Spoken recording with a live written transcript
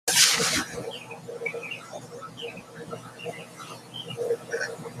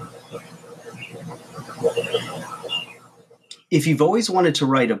If you've always wanted to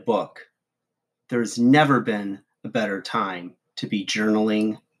write a book, there's never been a better time to be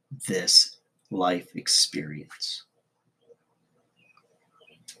journaling this life experience.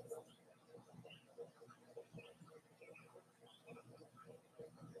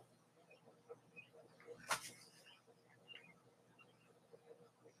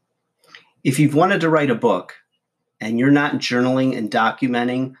 If you've wanted to write a book and you're not journaling and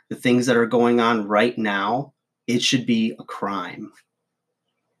documenting the things that are going on right now, it should be a crime.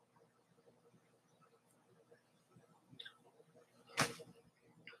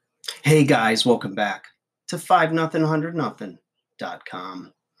 Hey guys, welcome back to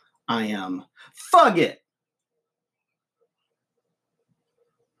 5nothing100nothing.com. I am Fugit.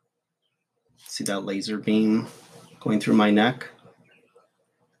 See that laser beam going through my neck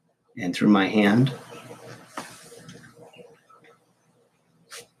and through my hand?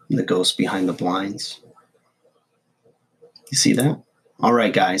 The ghost behind the blinds. You see that? All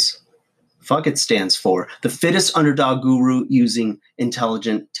right, guys. Fugit stands for the fittest underdog guru using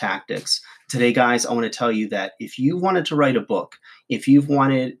intelligent tactics. Today, guys, I want to tell you that if you wanted to write a book, if you've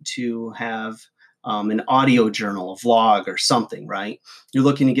wanted to have an audio journal, a vlog or something, right? You're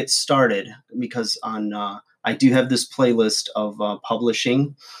looking to get started because I do have this playlist of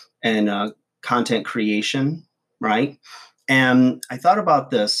publishing and content creation, right? And I thought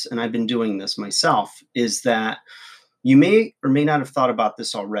about this, and I've been doing this myself, is that you may or may not have thought about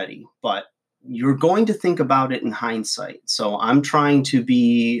this already, but you're going to think about it in hindsight. So I'm trying to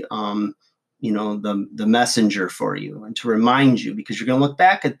be, the messenger for you and to remind you, because you're going to look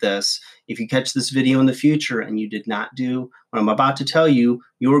back at this. If you catch this video in the future and you did not do what I'm about to tell you,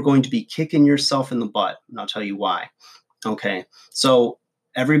 you're going to be kicking yourself in the butt. And I'll tell you why. Okay. So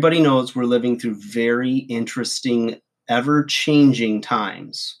everybody knows we're living through very interesting, ever-changing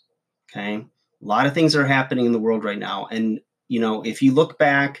times. Okay. A lot of things are happening in the world right now. And, if you look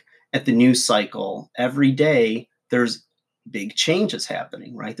back at the news cycle, every day there's big changes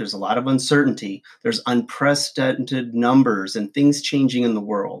happening, right? There's a lot of uncertainty. There's unprecedented numbers and things changing in the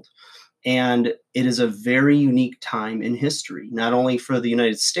world. And it is a very unique time in history, not only for the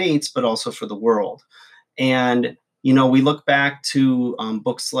United States, but also for the world. And, we look back to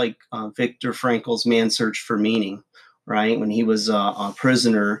books like Viktor Frankl's Man's Search for Meaning, right? When he was a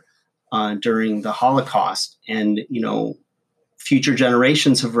prisoner during the Holocaust. And, future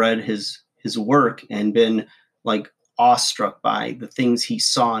generations have read his work and been awestruck by the things he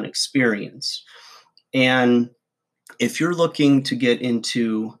saw and experienced. And if you're looking to get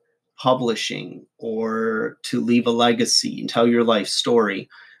into publishing or to leave a legacy and tell your life story,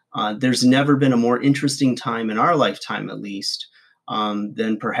 there's never been a more interesting time in our lifetime, at least,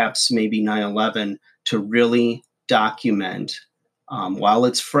 than perhaps maybe 9/11 to really document while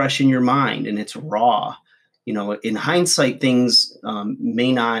it's fresh in your mind and it's raw. In hindsight, things you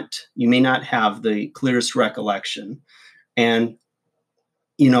may not have the clearest recollection. And,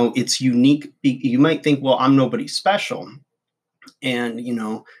 it's unique. You might think, well, I'm nobody special. And,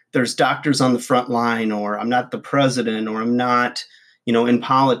 there's doctors on the front line, or I'm not the president, or I'm not, in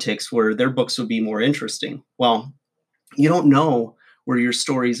politics where their books would be more interesting. Well, you don't know where your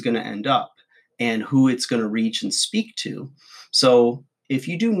story is going to end up and who it's going to reach and speak to. So if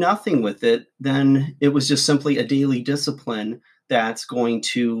you do nothing with it, then it was just simply a daily discipline that's going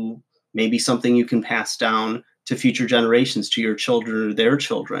to maybe something you can pass down to future generations, to your children or their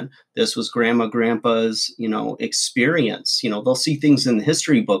children. This was grandma, grandpa's, experience. They'll see things in the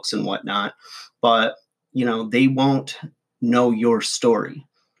history books and whatnot, but, they won't know your story.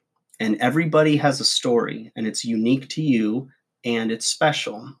 And everybody has a story, and it's unique to you, and it's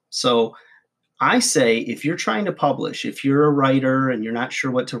special. So I say, if you're trying to publish, if you're a writer and you're not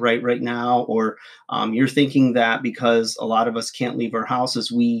sure what to write right now, or you're thinking that because a lot of us can't leave our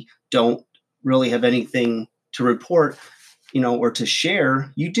houses, we don't really have anything to report, or to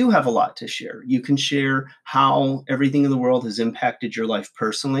share, you do have a lot to share. You can share how everything in the world has impacted your life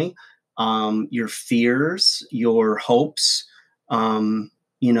personally, your fears, your hopes,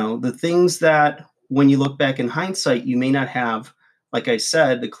 the things that when you look back in hindsight, you may not have, like I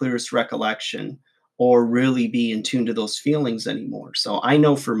said, the clearest recollection or really be in tune to those feelings anymore. So I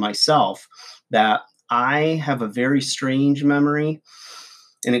know for myself that I have a very strange memory,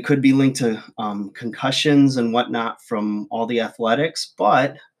 and it could be linked to concussions and whatnot from all the athletics,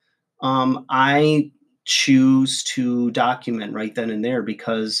 but I choose to document right then and there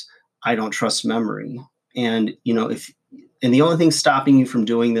because I don't trust memory. And, and the only thing stopping you from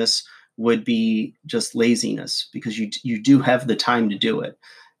doing this would be just laziness, because you do have the time to do it.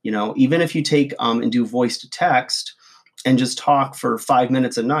 Even if you take and do voice to text and just talk for 5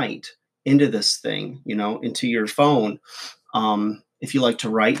 minutes a night into this thing, into your phone. If you like to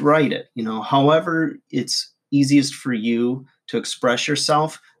write it, however it's easiest for you to express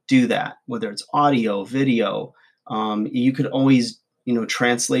yourself, do that, whether it's audio, video. You could always,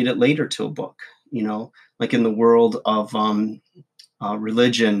 translate it later to a book, like in the world of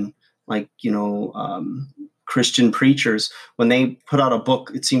religion, like, Christian preachers, when they put out a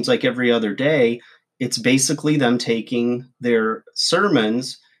book, it seems like every other day, it's basically them taking their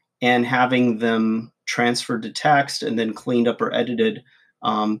sermons and having them transferred to text and then cleaned up or edited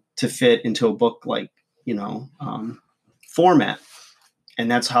to fit into a book like, format. And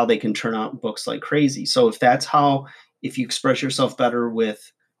that's how they can turn out books like crazy. So if you express yourself better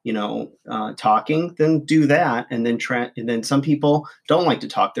with, talking, then do that. And then some people don't like to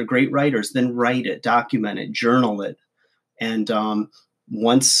talk. They're great writers. Then write it, document it, journal it. And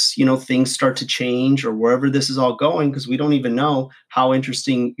once, things start to change or wherever this is all going, because we don't even know how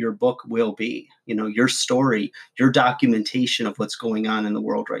interesting your book will be, your story, your documentation of what's going on in the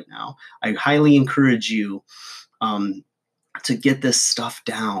world right now. I highly encourage you to get this stuff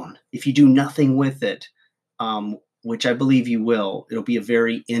down. If you do nothing with it, which I believe you will, it'll be a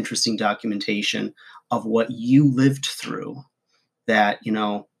very interesting documentation of what you lived through. That,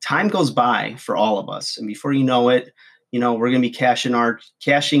 time goes by for all of us. And before you know it, we're going to be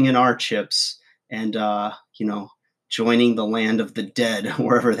cashing in our chips and, joining the land of the dead,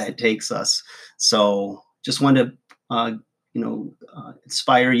 wherever that takes us. So just wanted to,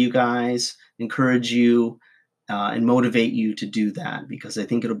 inspire you guys, encourage you, and motivate you to do that, because I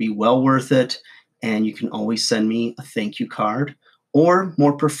think it'll be well worth it. And you can always send me a thank you card, or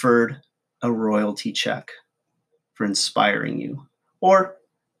more preferred, a royalty check for inspiring you, or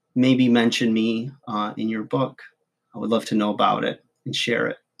maybe mention me in your book. I would love to know about it and share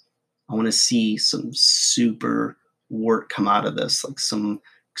it. I want to see some super work come out of this, like some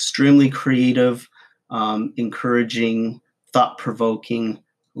extremely creative, encouraging, thought-provoking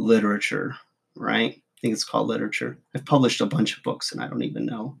literature, right? I think it's called literature. I've published a bunch of books and I don't even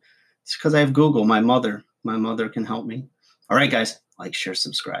know. It's because I have Google. My mother can help me. All right, guys, like, share,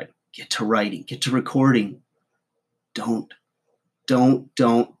 subscribe. Get to writing, get to recording. Don't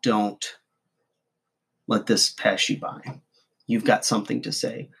let this pass you by. You've got something to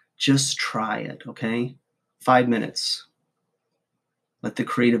say. Just try it, okay? 5 minutes. Let the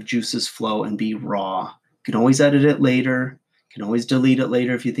creative juices flow and be raw. You can always edit it later. You can always delete it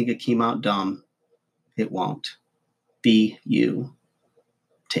later if you think it came out dumb. It won't. Be you.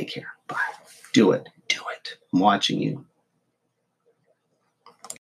 Take care. Bye. Do it. I'm watching you.